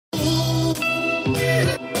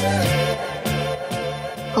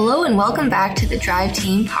Hello and welcome back to the Drive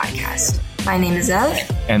Team podcast. My name is Ev.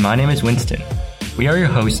 And my name is Winston. We are your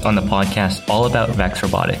hosts on the podcast all about VEX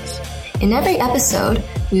robotics. In every episode,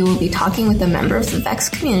 we will be talking with a member of the VEX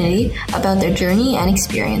community about their journey and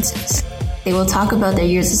experiences. They will talk about their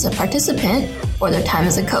years as a participant or their time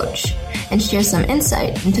as a coach, and share some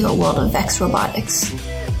insight into the world of VEX robotics.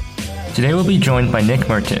 Today we'll be joined by Nick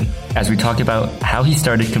Mertin as we talk about how he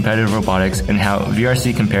started competitive robotics and how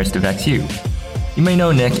VRC compares to VEX-U. You may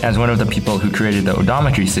know Nick as one of the people who created the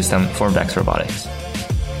odometry system for VEX robotics.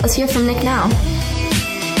 Let's hear from Nick now.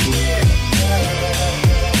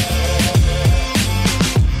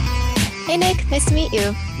 Hey Nick, nice to meet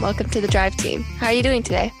you. Welcome to the Drive Team. How are you doing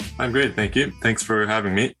today? I'm great, thank you. Thanks for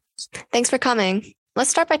having me. Thanks for coming. Let's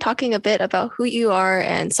start by talking a bit about who you are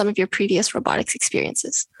and some of your previous robotics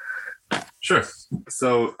experiences. Sure.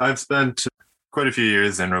 So I've spent quite a few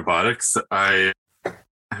years in robotics. I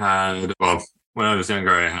had, when I was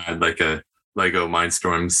younger, I had like a Lego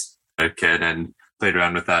Mindstorms kit and played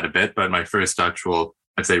around with that a bit. But my first actual,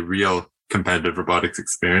 I'd say, real competitive robotics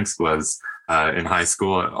experience was in high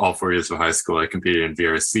school. All 4 years of high school, I competed in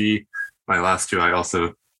VRC. My last two, I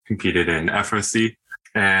also competed in FRC.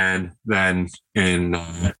 And then in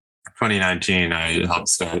 2019, I helped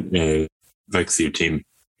start a VEX-U team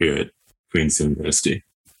here at Queen's University.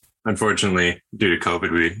 Unfortunately, due to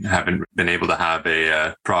COVID, we haven't been able to have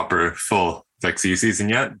a proper full VEX-U season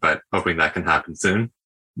yet, but hoping that can happen soon.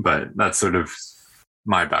 But that's sort of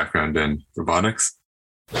my background in robotics.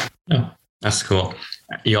 Oh, that's cool.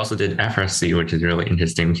 You also did FRC, which is really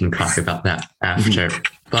interesting. We can talk about that after.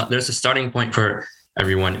 But there's a starting point for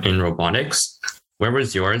everyone in robotics. Where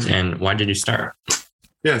was yours and why did you start?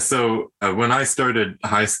 Yeah, so when I started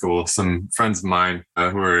high school, some friends of mine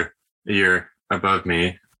who were a year above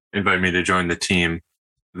me invited me to join the team,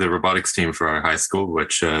 the robotics team for our high school,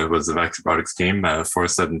 which was the VEX robotics team,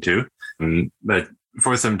 472. And that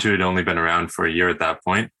 472 had only been around for a year at that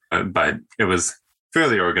point, but it was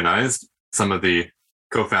fairly organized. Some of the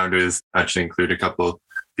co-founders actually include a couple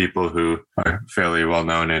people who are fairly well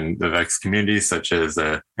known in the VEX community, such as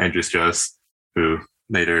Andrew Strauss, who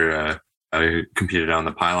later competed on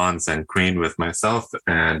the pylons and Queen with myself,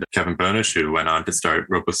 and Kevin Bonish, who went on to start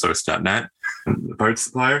robosource.net, the parts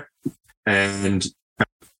supplier. And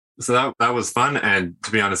so that was fun. And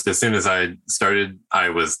to be honest, as soon as I started, I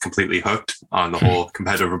was completely hooked on the whole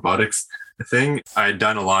competitive robotics thing. I'd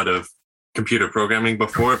done a lot of computer programming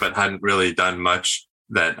before, but hadn't really done much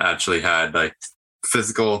that actually had like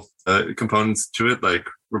physical components to it, like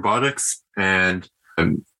robotics. And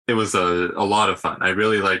it was a lot of fun. I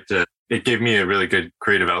really liked it. It gave me a really good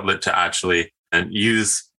creative outlet to actually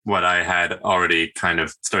use what I had already kind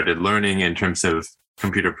of started learning in terms of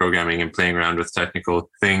computer programming and playing around with technical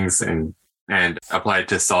things and apply it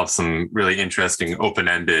to solve some really interesting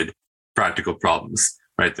open-ended practical problems,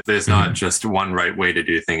 right? There's not just one right way to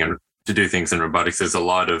do things in robotics. There's a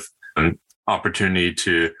lot of opportunity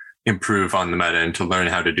to improve on the meta and to learn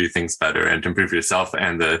how to do things better and to improve yourself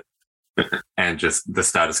and just the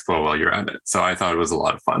status quo while you're at it. So I thought it was a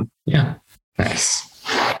lot of fun. Yeah. Nice.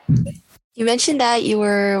 You mentioned that you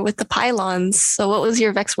were with the pylons. So what was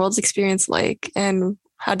your VEX Worlds experience like and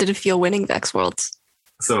how did it feel winning VEX Worlds?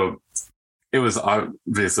 So it was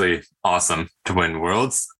obviously awesome to win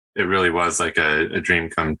Worlds. It really was like a dream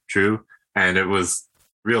come true. And it was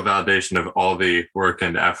real validation of all the work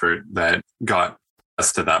and effort that got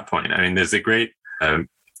us to that point. I mean, there's a great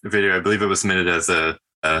video. I believe it was submitted as a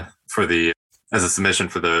submission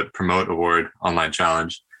for the Promote Award online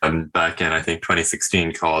challenge back in, I think,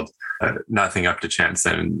 2016 called Nothing Up to Chance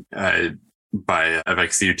and by a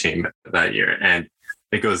VEX-U team that year. And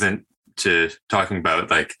it goes into talking about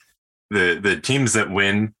like the teams that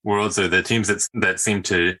win Worlds or the teams that seem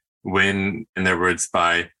to win, in their words,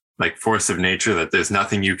 by like force of nature, that there's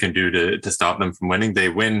nothing you can do to stop them from winning. They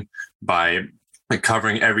win by like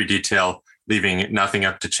covering every detail, leaving nothing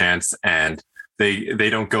up to chance. And they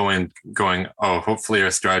don't go in going, oh, hopefully our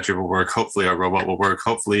strategy will work. Hopefully our robot will work.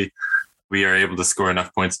 Hopefully we are able to score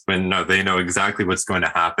enough points to win. No, they know exactly what's going to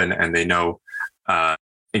happen and they know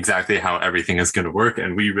exactly how everything is going to work.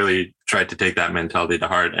 And we really tried to take that mentality to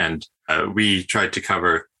heart. And we tried to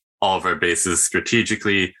cover all of our bases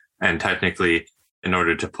strategically and technically in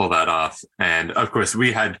order to pull that off. And of course,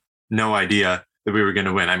 we had no idea that we were going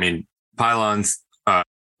to win. I mean, pylons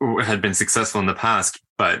had been successful in the past,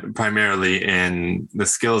 but primarily in the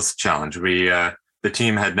skills challenge. The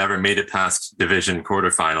team had never made it past division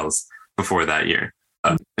quarterfinals before that year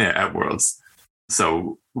at Worlds.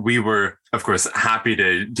 So we were, of course, happy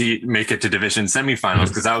to make it to division semifinals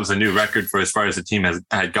because that was a new record for as far as the team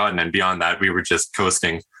had gotten. And beyond that, we were just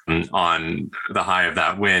coasting on the high of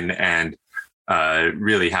that win, and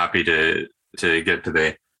really happy to get to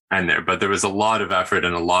the end there. But there was a lot of effort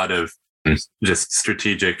and a lot of just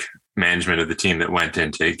strategic management of the team that went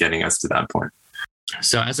into getting us to that point.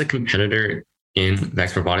 So as a competitor in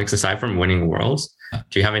Vex Robotics, aside from winning Worlds,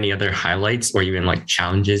 do you have any other highlights or even like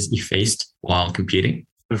challenges you faced while competing?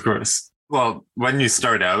 Of course. Well, when you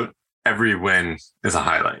start out, every win is a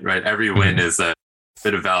highlight, right? Every win is a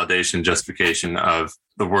bit of validation, justification of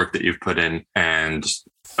the work that you've put in and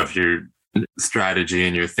of your strategy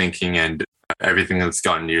and your thinking and everything that's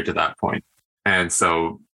gotten you to that point. And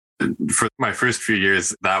so for my first few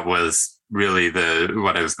years, that was really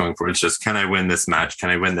what I was going for. It's just, can I win this match? Can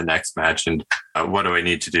I win the next match? And what do I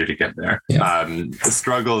need to do to get there? Yeah. The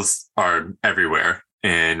struggles are everywhere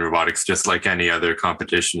in robotics, just like any other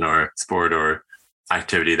competition or sport or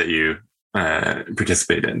activity that you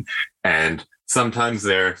participate in. And sometimes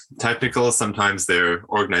they're technical, sometimes they're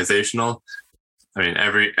organizational. I mean,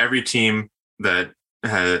 every team that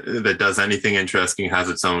does anything interesting has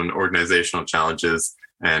its own organizational challenges,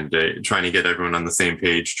 and trying to get everyone on the same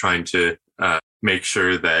page, trying to make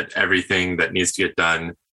sure that everything that needs to get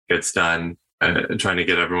done gets done, trying to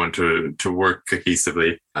get everyone to work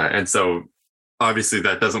cohesively. And so obviously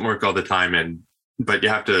that doesn't work all the time, but you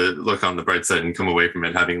have to look on the bright side and come away from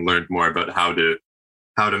it having learned more about how to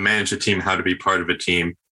manage a team, how to be part of a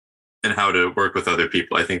team, and how to work with other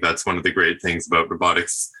people. I think that's one of the great things about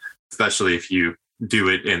robotics, especially if you do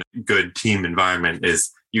it in a good team environment,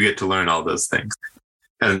 is you get to learn all those things.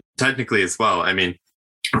 And technically as well, I mean,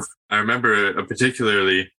 I remember a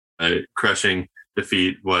particularly crushing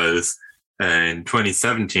defeat was in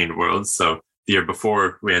 2017 Worlds. So the year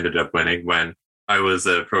before we ended up winning, when I was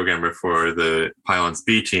a programmer for the Pylons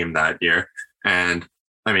B team that year. And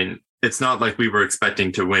I mean, it's not like we were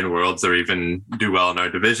expecting to win Worlds or even do well in our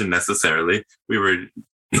division necessarily. We were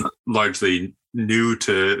largely new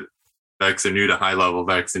to Vex or new to high level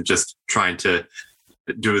Vex and just trying to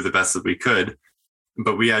do the best that we could.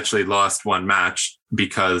 But we actually lost one match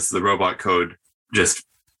because the robot code just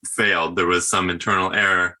failed. There was some internal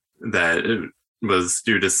error that was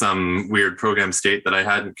due to some weird program state that I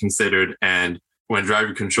hadn't considered. And when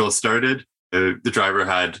driver control started, the driver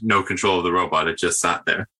had no control of the robot. It just sat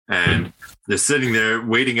there. And they're sitting there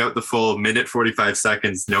waiting out the full minute 45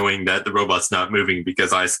 seconds, knowing that the robot's not moving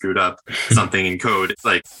because I screwed up something in code. It's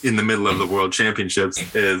like in the middle of the World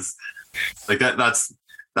Championships is like that's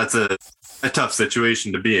a tough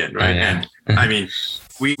situation to be in, right? And I mean,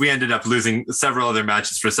 we ended up losing several other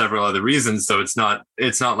matches for several other reasons. So it's not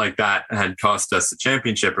like that had cost us a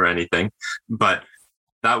championship or anything, but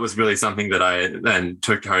that was really something that I then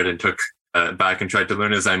took to heart and took back and tried to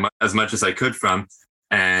learn as much as I could from.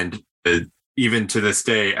 And even to this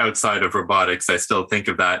day, outside of robotics, I still think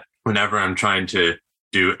of that whenever I'm trying to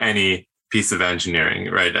do any piece of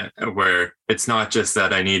engineering, right? Where it's not just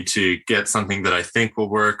that I need to get something that I think will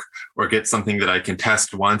work or get something that I can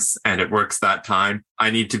test once and it works that time. I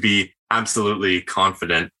need to be absolutely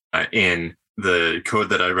confident in the code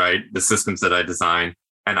that I write, the systems that I design,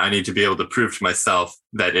 and I need to be able to prove to myself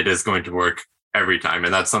that it is going to work every time.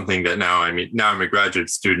 And that's something that now I'm a graduate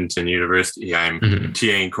student in university. I'm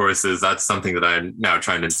TAing courses. That's something that I'm now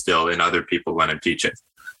trying to instill in other people when I'm teaching.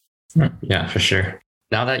 Yeah, for sure.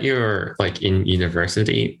 Now that you're like in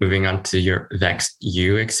university, moving on to your Vex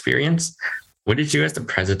U experience, what did you as the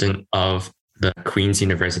president of the Queen's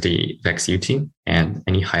University Vex U team, and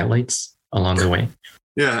any highlights along the way?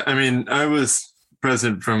 Yeah, I mean, I was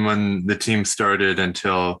president from when the team started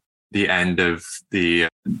until the end of the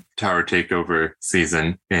Tower Takeover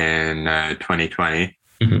season in 2020.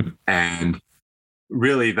 And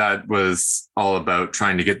really that was all about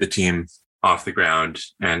trying to get the team off the ground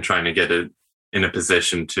and trying to get it in a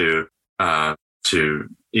position to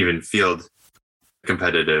even field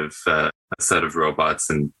competitive set of robots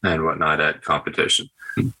and whatnot at competition.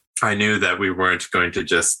 I knew that we weren't going to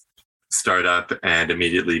just start up and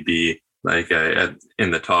immediately be like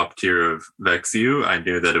in the top tier of Vex U. I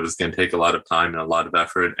knew that it was going to take a lot of time and a lot of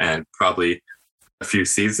effort and probably a few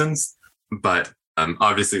seasons. But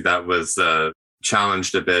obviously that was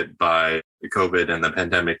challenged a bit by COVID and the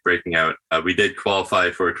pandemic breaking out. We did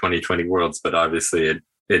qualify for 2020 Worlds, but obviously it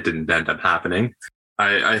didn't end up happening.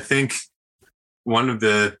 I think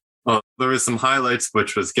there was some highlights,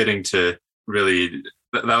 which was getting to really,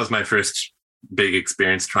 that was my first big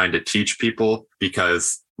experience trying to teach people,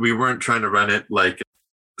 because we weren't trying to run it like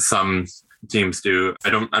some teams do.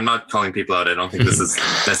 I'm not calling people out. I don't think this is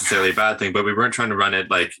necessarily a bad thing, but we weren't trying to run it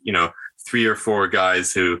like, 3 or 4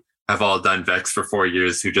 guys who have all done VEX for 4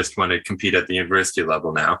 years who just want to compete at the university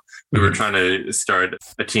level now. We were trying to start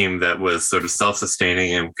a team that was sort of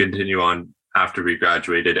self-sustaining and continue on after we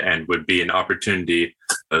graduated, and would be an opportunity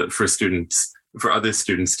for other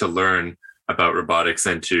students to learn about robotics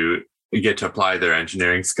and to get to apply their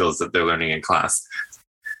engineering skills that they're learning in class.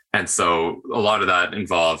 And so a lot of that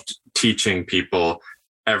involved teaching people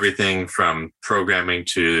everything from programming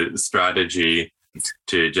to strategy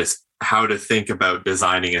to just how to think about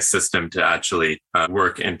designing a system to actually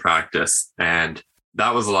work in practice. And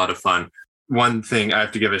that was a lot of fun. One thing I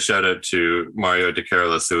have to give a shout out to Mario De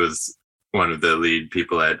Carolis, who was one of the lead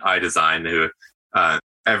people at iDesign, who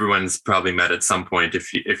everyone's probably met at some point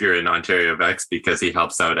if you're in Ontario VEX, because he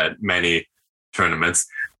helps out at many tournaments.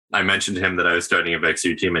 I mentioned to him that I was starting a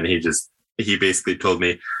VEXU team, and he basically told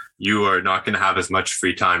me, you are not going to have as much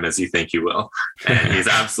free time as you think you will. And he's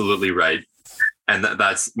absolutely right. And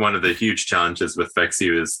that's one of the huge challenges with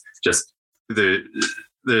VEXU is just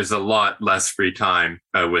there's a lot less free time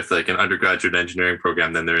with like an undergraduate engineering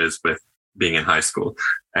program than there is with being in high school.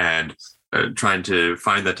 And trying to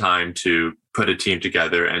find the time to put a team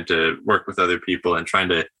together and to work with other people and trying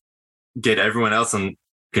to get everyone else and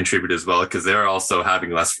contribute as well, because they're also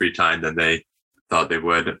having less free time than they thought they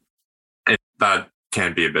would. And that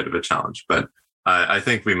can be a bit of a challenge, but I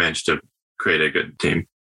think we managed to create a good team.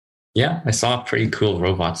 Yeah, I saw pretty cool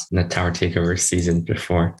robots in the Tower Takeover season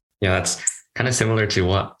before. Yeah, that's kind of similar to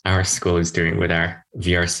what our school is doing with our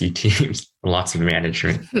VRC teams. Lots of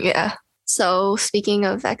management. Yeah. So speaking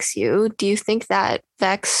of VEXU, do you think that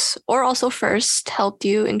VEX or also FIRST helped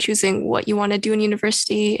you in choosing what you want to do in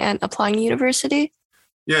university and applying to university?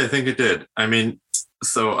 Yeah, I think it did. I mean,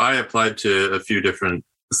 so I applied to a few different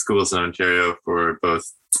schools in Ontario for both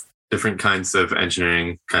different kinds of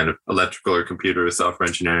engineering, kind of electrical or computer or software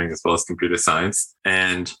engineering, as well as computer science.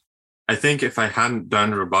 And I think if I hadn't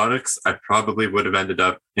done robotics, I probably would have ended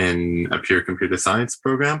up in a pure computer science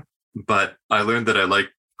program. But I learned that I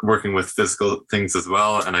like working with physical things as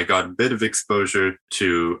well. And I got a bit of exposure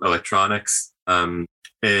to electronics in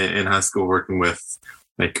high school, working with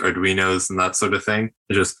like Arduinos and that sort of thing,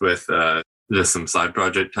 just with just some side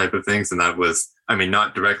project type of things. And that was, I mean,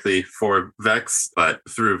 not directly for VEX, but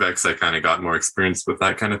through VEX, I kind of got more experience with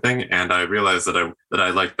that kind of thing. And I realized that I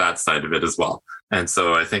liked that side of it as well. And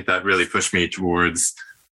so I think that really pushed me towards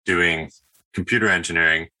doing computer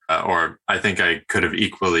engineering, or I think I could have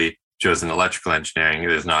equally chosen electrical engineering.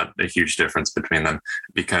 There's not a huge difference between them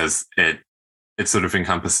because it sort of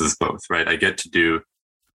encompasses both, right? I get to do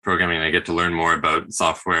programming, I get to learn more about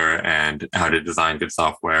software and how to design good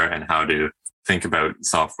software and how to think about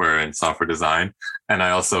software and software design. And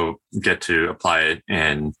I also get to apply it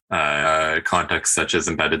in contexts such as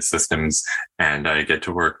embedded systems, and I get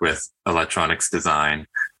to work with electronics design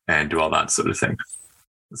and do all that sort of thing.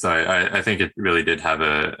 So I think it really did have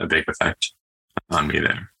a big effect on me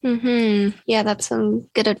there. Mm-hmm. Yeah, that's some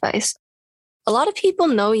good advice. A lot of people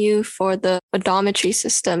know you for the odometry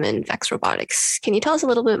system in VEX Robotics. Can you tell us a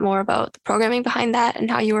little bit more about the programming behind that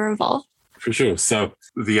and how you were involved? For sure. So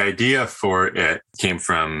the idea for it came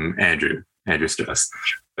from Andrew Stress.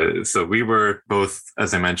 So we were both,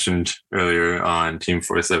 as I mentioned earlier, on Team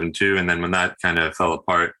 472. And then when that kind of fell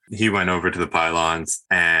apart, he went over to the pylons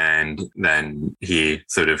and then he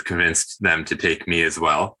sort of convinced them to take me as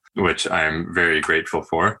well, which I'm very grateful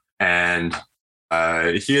for. And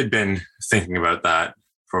he had been thinking about that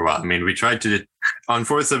for a while. I mean, we tried to, on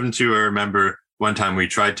 472, I remember one time we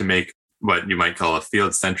tried to make what you might call a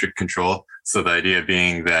field-centric control. So the idea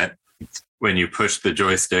being that when you push the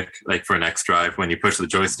joystick, like for an X drive, when you push the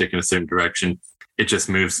joystick in a certain direction, it just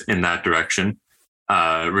moves in that direction,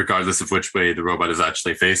 regardless of which way the robot is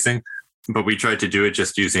actually facing. But we tried to do it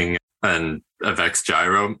just using a VEX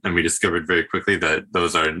gyro, and we discovered very quickly that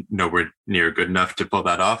those are nowhere near good enough to pull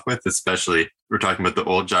that off with, especially we're talking about the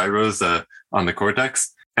old gyros on the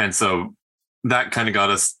Cortex. And so that kind of got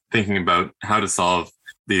us thinking about how to solve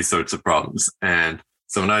these sorts of problems. And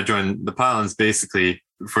so when I joined the pylons, basically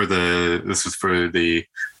this was for the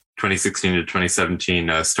 2016 to 2017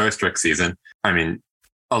 Starstruck season. I mean,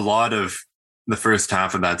 a lot of the first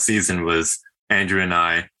half of that season was Andrew and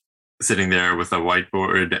I sitting there with a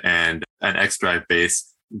whiteboard and an X drive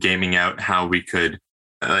base, gaming out how we could,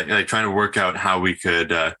 like trying to work out how we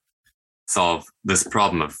could solve this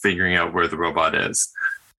problem of figuring out where the robot is,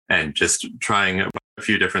 and just trying a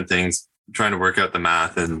few different things, trying to work out the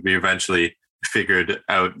math. And we eventually figured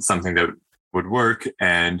out something that would work.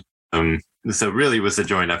 And so really it was a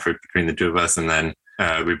joint effort between the two of us. And then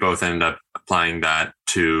we both ended up applying that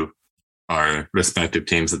to our respective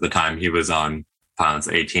teams at the time. He was on Pylons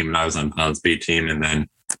A team and I was on Pylons B team. And then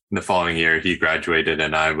the following year, he graduated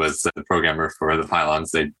and I was the programmer for the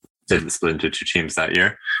pylons. They did split into two teams that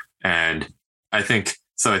year. And I think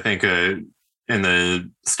in the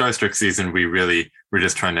Starstruck season, we really were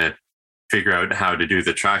just trying to figure out how to do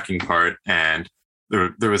the tracking part. And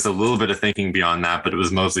there was a little bit of thinking beyond that, but it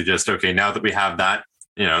was mostly just, okay, now that we have that,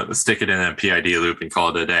 stick it in a PID loop and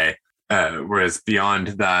call it a day. Whereas beyond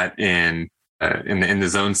that, in the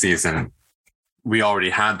zone season, we already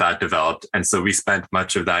had that developed. And so we spent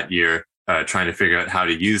much of that year trying to figure out how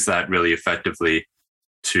to use that really effectively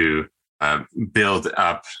to build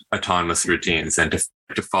up autonomous routines and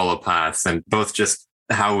to follow paths, and both just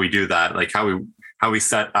how we do that, like how we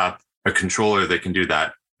set up a controller that can do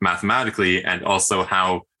that mathematically, and also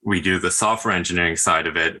how we do the software engineering side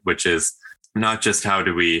of it, which is not just how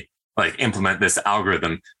do we like implement this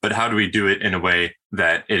algorithm, but how do we do it in a way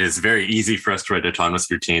that it is very easy for us to write autonomous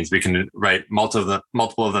routines. We can write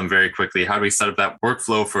multiple of them very quickly. How do we set up that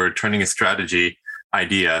workflow for turning a strategy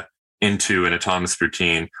idea into an autonomous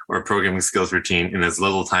routine or a programming skills routine in as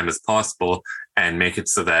little time as possible, and make it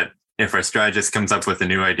so that if our strategist comes up with a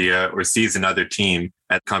new idea or sees another team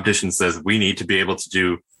at competition says, we need to be able to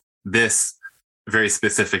do this very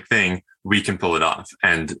specific thing, we can pull it off.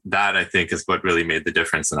 And that, I think, is what really made the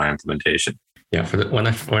difference in our implementation. Yeah, when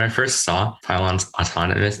I first saw Pylon's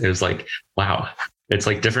autonomous, it was like, wow, it's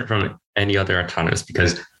like different from any other autonomous,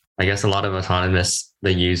 because I guess a lot of autonomous,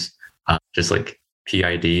 they use just like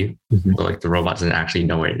PID, but like the robot doesn't actually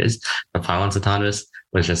know where it is. The Pylon's autonomous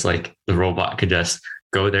was just like the robot could just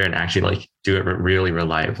go there and actually like do it really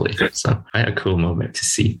reliably. So I had a cool moment to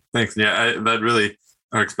see. Thanks. Yeah, that really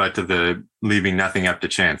harks back to the leaving nothing up to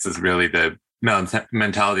chance is really the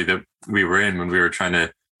mentality that we were in when we were trying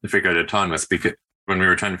to figure out autonomous, because when we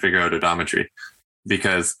were trying to figure out odometry,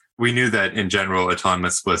 because we knew that in general,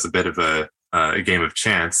 autonomous was a bit of a game of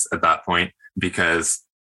chance at that point, because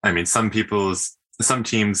I mean, some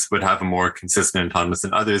teams would have a more consistent autonomous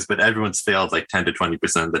than others, but everyone's failed like 10 to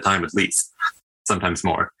 20% of the time, at least, sometimes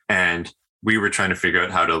more. And we were trying to figure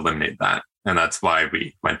out how to eliminate that. And that's why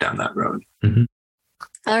we went down that road. Mm-hmm.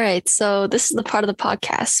 All right. So this is the part of the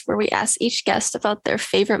podcast where we ask each guest about their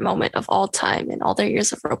favorite moment of all time in all their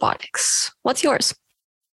years of robotics. What's yours?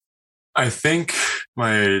 I think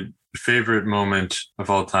my favorite moment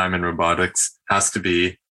of all time in robotics has to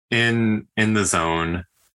be in the zone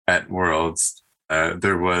at Worlds.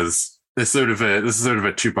 There was this is sort of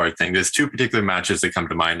a two-part thing. There's two particular matches that come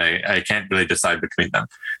to mind. I can't really decide between them.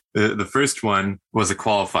 The first one was a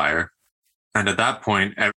qualifier. And at that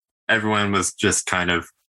point, everyone was just kind of,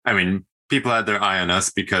 I mean, people had their eye on us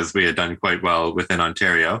because we had done quite well within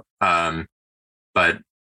Ontario. And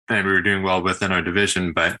we were doing well within our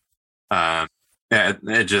division, but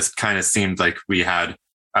it just kind of seemed like we had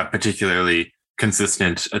a particularly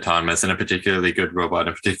consistent autonomous and a particularly good robot,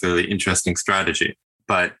 a particularly interesting strategy.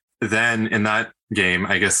 But then in that game,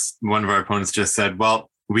 I guess one of our opponents just said, well,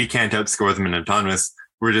 we can't outscore them in autonomous.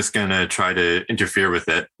 We're just going to try to interfere with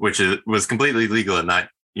it, which was completely legal in that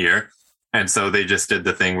year. And so they just did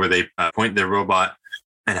the thing where they point their robot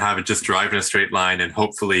and have it just drive in a straight line, and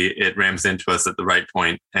hopefully it rams into us at the right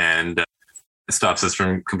point and stops us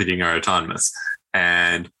from completing our autonomous.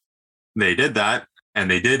 And they did that,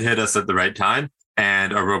 and they did hit us at the right time.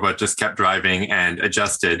 And our robot just kept driving and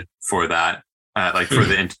adjusted for that,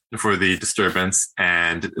 for the disturbance,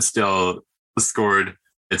 and still scored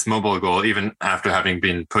its mobile goal, even after having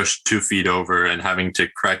been pushed 2 feet over and having to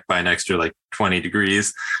correct by an extra like 20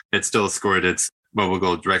 degrees. It still scored its mobile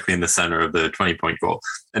goal directly in the center of the 20-point goal.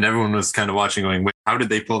 And everyone was kind of watching going, wait, how did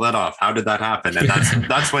they pull that off? How did that happen? And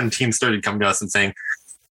that's when teams started coming to us and saying,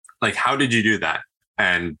 like, how did you do that?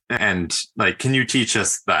 And like, can you teach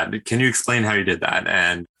us that? Can you explain how you did that?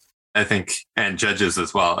 And I think, and judges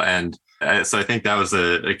as well. And so I think that was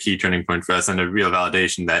a key turning point for us, and a real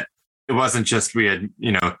validation that it wasn't just we had,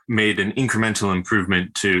 made an incremental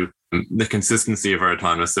improvement to the consistency of our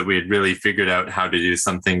autonomous, that we had really figured out how to do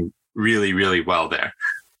something really, really well there.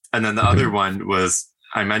 And then the other one was,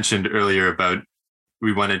 I mentioned earlier about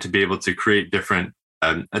we wanted to be able to create different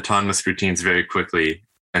autonomous routines very quickly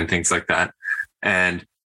and things like that. And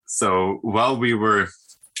so while we were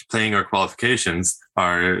playing our qualifications,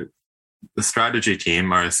 the strategy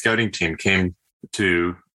team, our scouting team came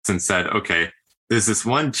to us and said, okay, there's this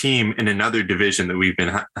one team in another division that we've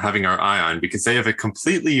been having our eye on because they have a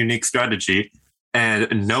completely unique strategy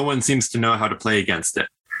and no one seems to know how to play against it.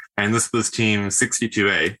 And this was team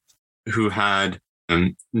 62A, who had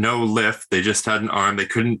no lift. They just had an arm. They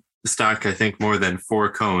couldn't stack, I think, more than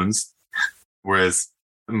 4 cones, whereas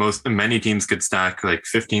many teams could stack like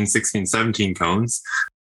 15, 16, 17 cones.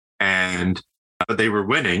 But they were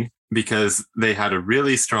winning because they had a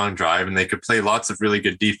really strong drive and they could play lots of really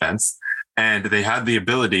good defense, and they had the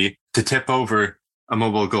ability to tip over a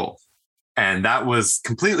mobile goal. And that was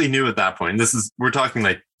completely new at that point. We're talking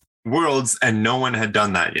like Worlds, and no one had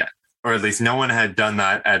done that yet, or at least no one had done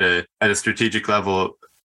that at a strategic level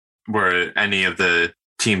where any of the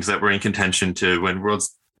teams that were in contention to win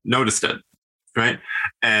Worlds noticed it, right?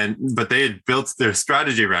 But they had built their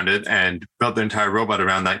strategy around it and built their entire robot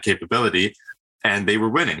around that capability, and they were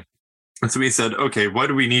winning. And so we said, okay, what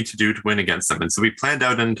do we need to do to win against them? And so we planned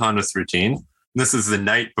out an autonomous routine. This is the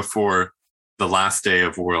night before the last day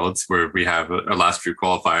of Worlds, where we have our last few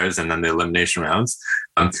qualifiers and then the elimination rounds.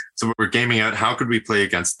 So we're gaming out how could we play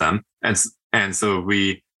against them, and so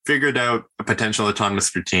we figured out a potential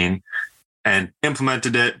autonomous routine and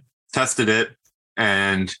implemented it, tested it,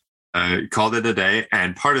 and called it a day.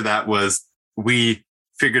 And part of that was we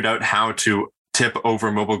figured out how to tip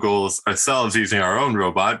over mobile goals ourselves using our own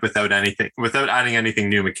robot without adding anything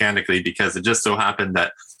new mechanically, because it just so happened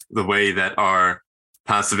that the way that our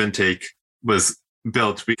passive intake was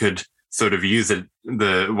built, we could sort of use it,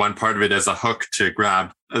 the one part of it as a hook to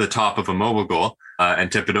grab the top of a mobile goal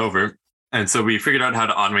and tip it over. And so we figured out how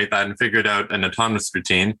to automate that and figured out an autonomous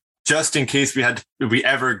routine just in case we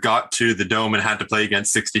ever got to the dome and had to play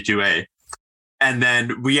against 62A. And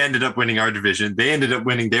then we ended up winning our division. They ended up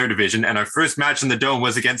winning their division. And our first match in the dome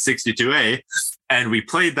was against 62A. And we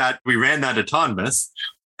ran that autonomous,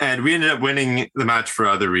 and we ended up winning the match for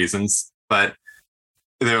other reasons. But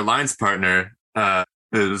their alliance partner,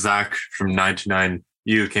 Zach from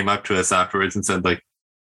 929U, came up to us afterwards and said, like,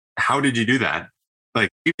 how did you do that? Like,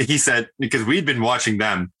 he said, because we'd been watching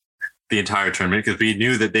them the entire tournament because we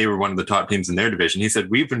knew that they were one of the top teams in their division. He said,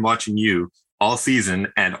 we've been watching you all season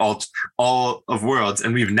and all of Worlds,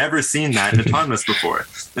 and we've never seen that in autonomous before.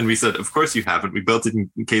 And we said, of course you haven't. We built it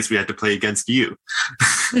in case we had to play against you.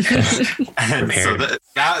 And so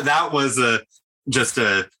that was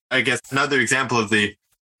I guess, another example of the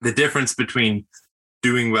difference between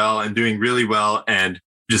doing well and doing really well and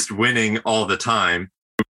just winning all the time.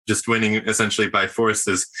 Just winning essentially by force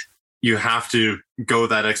is you have to go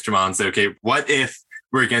that extra mile and say, okay, what if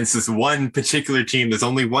we're against this one particular team? There's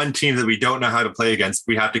only one team that we don't know how to play against.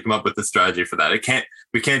 We have to come up with a strategy for that.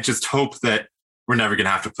 We can't just hope that we're never going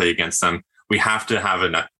to have to play against them. We have to have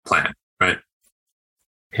a plan, right?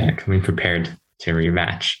 Yeah, coming prepared to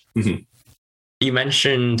rematch. Mm-hmm. You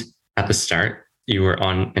mentioned at the start you were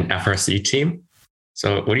on an FRC team.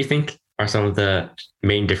 So what do you think are some of the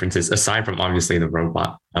main differences, aside from obviously the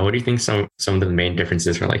robot? What do you think some of the main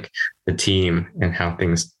differences for like the team and how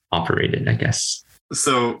things operated, I guess?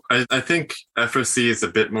 So I think FRC is a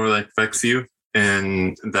bit more like VexU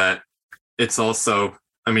in that it's also,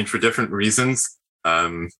 I mean, for different reasons,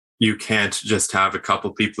 you can't just have a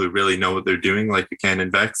couple people who really know what they're doing like you can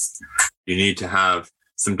in Vex. You need to have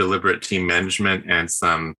some deliberate team management and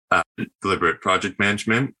some deliberate project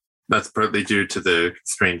management. That's partly due to the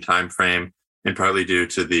constrained time frame and partly due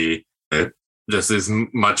to the just there's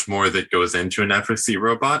much more that goes into an FRC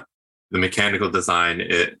robot. The mechanical design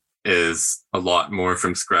is a lot more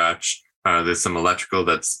from scratch. There's some electrical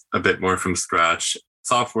that's a bit more from scratch.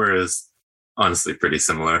 Software is honestly pretty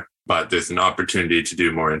similar, but there's an opportunity to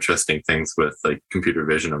do more interesting things with like computer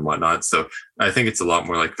vision and whatnot. So I think it's a lot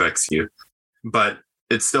more like VexU, but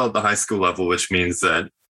it's still at the high school level, which means that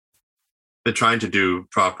they're trying to do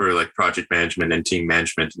proper like project management and team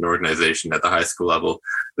management and organization at the high school level.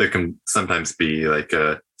 There can sometimes be like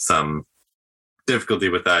some difficulty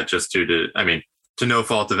with that just due to, I mean, to no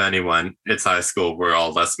fault of anyone, it's high school. We're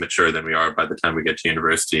all less mature than we are by the time we get to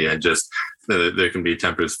university, and just there can be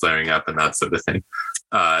tempers flaring up and that sort of thing.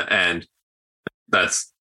 And that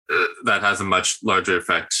has a much larger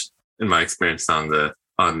effect, in my experience, on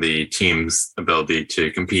the team's ability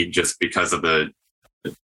to compete, just because the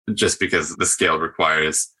scale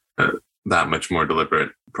requires that much more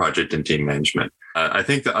deliberate project and team management. I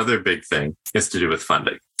think the other big thing is to do with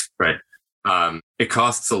funding, right? It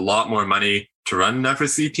costs a lot more money to run an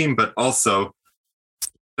FRC team, but also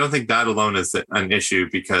I don't think that alone is an issue,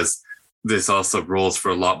 because there's also roles for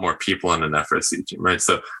a lot more people on an FRC team, right?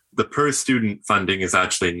 So the per student funding is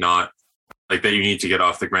actually not like that you need to get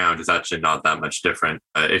off the ground is actually not that much different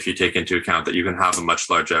if you take into account that you can have a much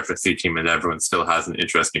larger FSC team and everyone still has an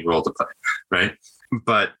interesting role to play, right?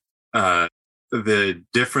 But the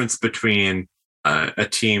difference between a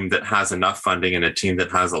team that has enough funding and a team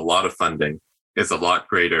that has a lot of funding is a lot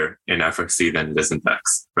greater in FXC than it is in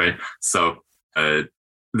VEX, right? So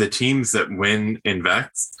the teams that win in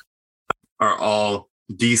VEX are all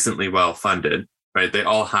decently well funded, right? They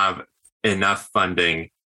all have enough funding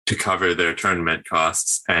to cover their tournament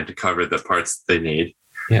costs and to cover the parts they need.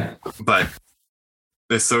 Yeah. But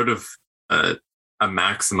there's sort of a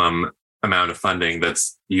maximum amount of funding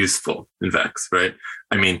that's useful in VEX, right?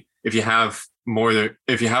 I mean, if you have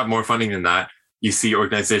more funding than that, you see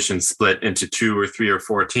organizations split into 2 or 3 or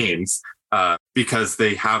 4 teams because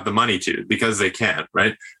they have the money to, because they can,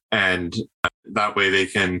 right? And that way they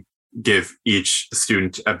can give each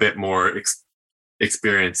student a bit more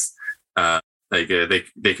experience. They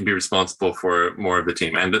can be responsible for more of the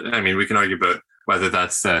team. And I mean, we can argue about whether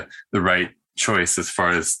that's the right choice as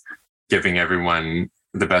far as giving everyone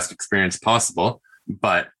the best experience possible.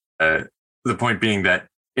 But the point being that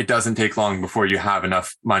it doesn't take long before you have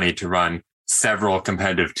enough money to run several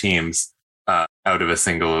competitive teams out of a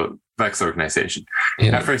single VEX organization.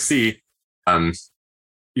 Yeah. FRC,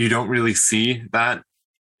 you don't really see that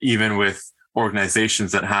even with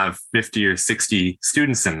organizations that have 50 or 60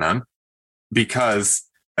 students in them, because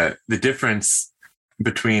the difference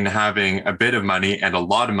between having a bit of money and a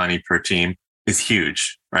lot of money per team is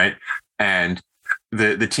huge, right? And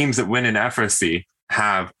the teams that win in FRC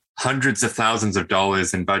have hundreds of thousands of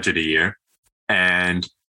dollars in budget a year and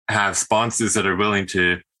have sponsors that are willing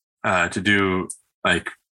to do, like,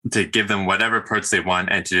 to give them whatever parts they want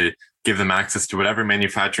and to give them access to whatever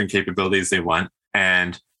manufacturing capabilities they want,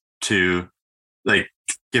 and to, like,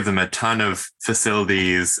 give them a ton of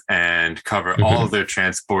facilities and cover all of their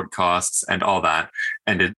transport costs and all that.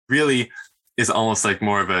 And it really is almost like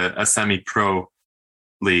more of a semi-pro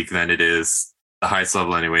league than it is the highest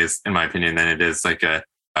level, anyways, in my opinion, than it is like an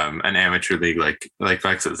amateur league like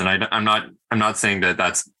VEX is. And I'm not saying that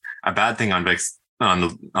that's a bad thing on VEX, on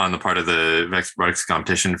the part of the VEX Robotics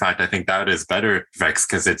competition. In fact, I think that is better VEX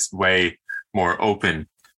because it's way more open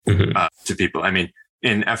to people. I mean,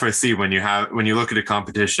 in FRC, when you look at a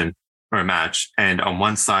competition or a match, and on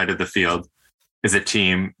one side of the field is a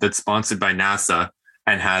team that's sponsored by NASA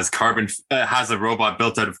and has a robot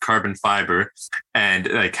built out of carbon fiber, and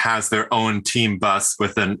like has their own team bus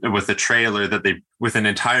with a trailer with an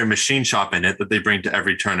entire machine shop in it that they bring to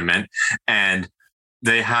every tournament, and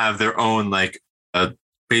they have their own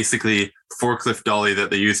basically forklift dolly that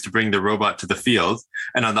they use to bring the robot to the field.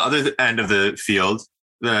 And on the other end of the field,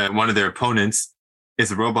 one of their opponents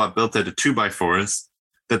is a robot built out of 2x4s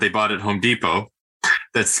that they bought at Home Depot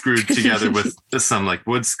that's screwed together with some like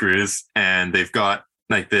wood screws, and they've got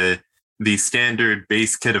like the standard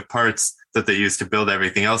base kit of parts that they use to build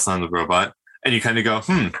everything else on the robot. And you kind of go,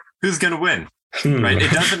 who's going to win? Right?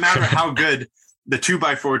 It doesn't matter how good the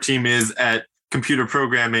 2x4 team is at computer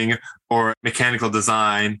programming or mechanical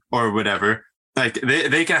design or whatever. Like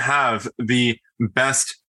they can have the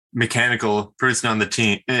best mechanical person on the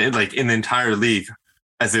team, like in the entire league,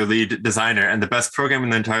 as their lead designer, and the best programmer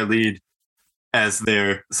in the entire league as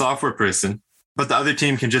their software person. But the other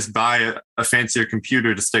team can just buy a fancier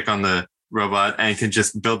computer to stick on the robot and can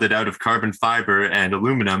just build it out of carbon fiber and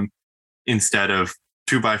aluminum instead of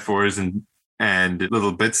 2x4s and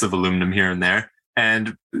little bits of aluminum here and there.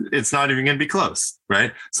 And it's not even going to be close,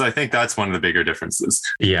 right? So I think that's one of the bigger differences.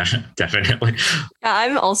 Yeah, definitely. Yeah,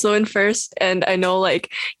 I'm also in first, and I know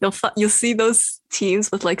like you'll see those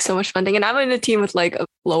teams with like so much funding, and I'm in a team with like a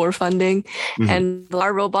lower funding, and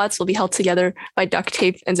our robots will be held together by duct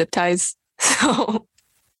tape and zip ties. So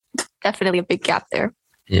definitely a big gap there.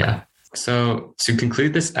 Yeah. So to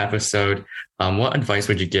conclude this episode, what advice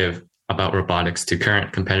would you give about robotics to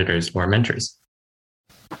current competitors or mentors?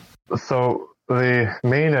 So the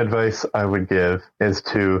main advice I would give is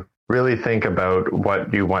to really think about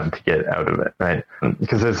what you want to get out of it, right?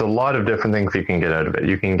 Because there's a lot of different things you can get out of it.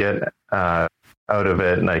 You can get out of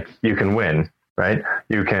it, like you can win, right?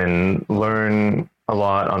 You can learn a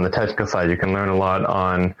lot on the technical side. You can learn a lot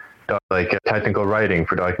on like technical writing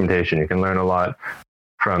for documentation. You can learn a lot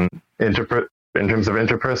from in terms of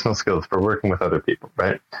interpersonal skills for working with other people,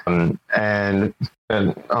 right? And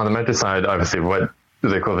on the mentor side, obviously, what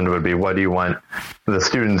the equivalent would be, what do you want the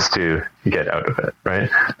students to get out of it, right?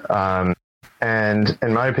 And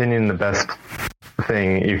in my opinion, the best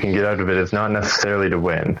thing you can get out of it is not necessarily to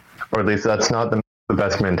win, or at least that's not the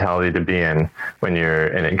best mentality to be in when you're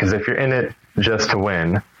in it. Because if you're in it just to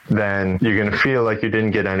win, then you're going to feel like you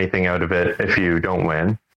didn't get anything out of it if you don't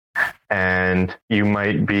win. And you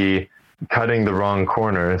might be cutting the wrong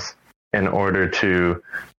corners in order to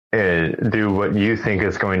do what you think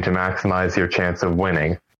is going to maximize your chance of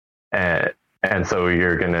winning. And so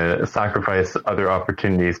you're going to sacrifice other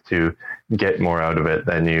opportunities to get more out of it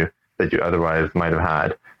that you otherwise might have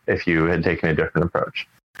had if you had taken a different approach.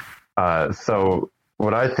 So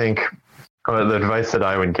what I think, the advice that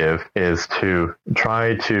I would give is to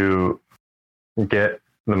try to get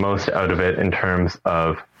the most out of it in terms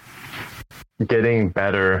of getting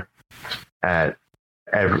better at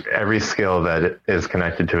every skill that is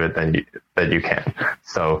connected to it that you can.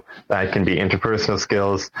 So that can be interpersonal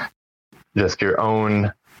skills, just your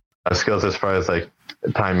own skills as far as like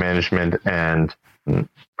time management and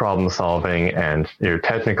problem solving, and your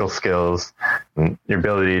technical skills, your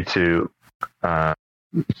ability to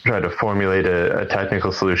try to formulate a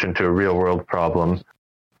technical solution to a real world problem,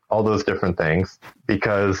 all those different things.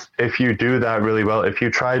 Because if you do that really well, if you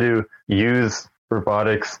try to use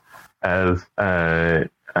robotics as an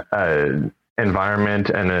environment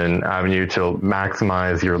and an avenue to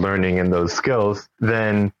maximize your learning in those skills,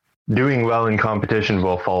 then doing well in competition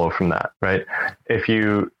will follow from that, right? If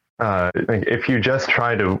you just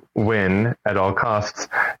try to win at all costs,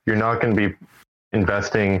 you're not going to be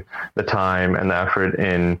investing the time and the effort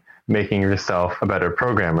in making yourself a better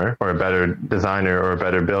programmer or a better designer or a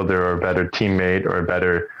better builder or a better teammate or a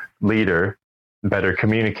better leader, better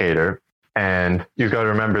communicator. And you've got to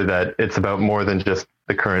remember that it's about more than just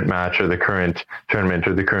the current match or the current tournament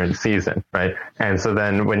or the current season, right? And so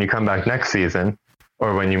then when you come back next season,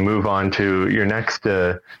 or when you move on to your next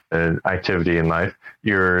activity in life,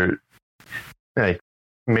 you're like,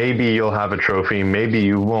 maybe you'll have a trophy, maybe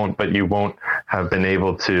you won't, but you won't have been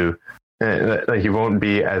able to, you won't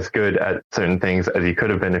be as good at certain things as you could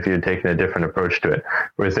have been if you had taken a different approach to it.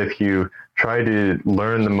 Whereas if you try to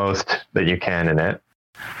learn the most that you can in it,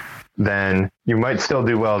 then you might still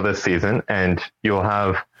do well this season, and you'll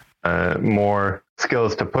have more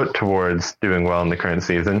skills to put towards doing well in the current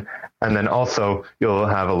season. And then also you'll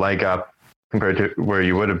have a leg up compared to where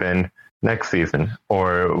you would have been next season,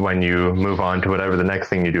 or when you move on to whatever the next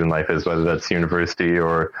thing you do in life is, whether that's university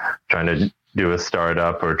or trying to do a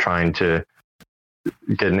startup or trying to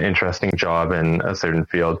get an interesting job in a certain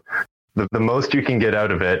field. The most you can get out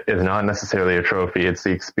of it is not necessarily a trophy. It's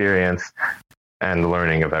the experience and the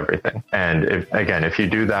learning of everything. And if you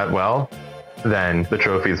do that well, then the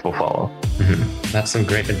trophies will follow. Mm-hmm. That's some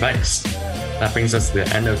great advice. That brings us to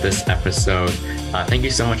the end of this episode. Thank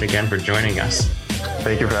you so much again for joining us.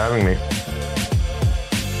 Thank you for having me.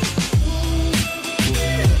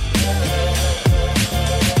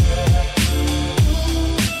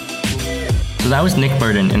 So that was Nick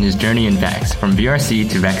Mertin and his journey in VEX, from VRC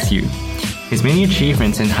to VEX-U. His many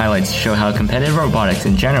achievements and highlights show how competitive robotics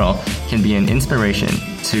in general can be an inspiration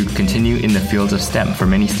to continue in the fields of STEM for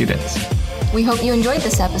many students. We hope you enjoyed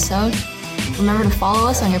this episode. Remember to follow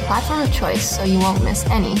us on your platform of choice so you won't miss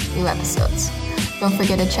any new episodes. Don't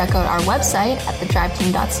forget to check out our website at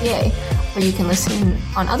thedriveteam.ca, where you can listen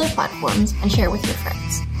on other platforms and share with your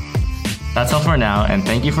friends. That's all for now, and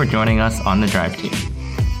thank you for joining us on The Drive Team.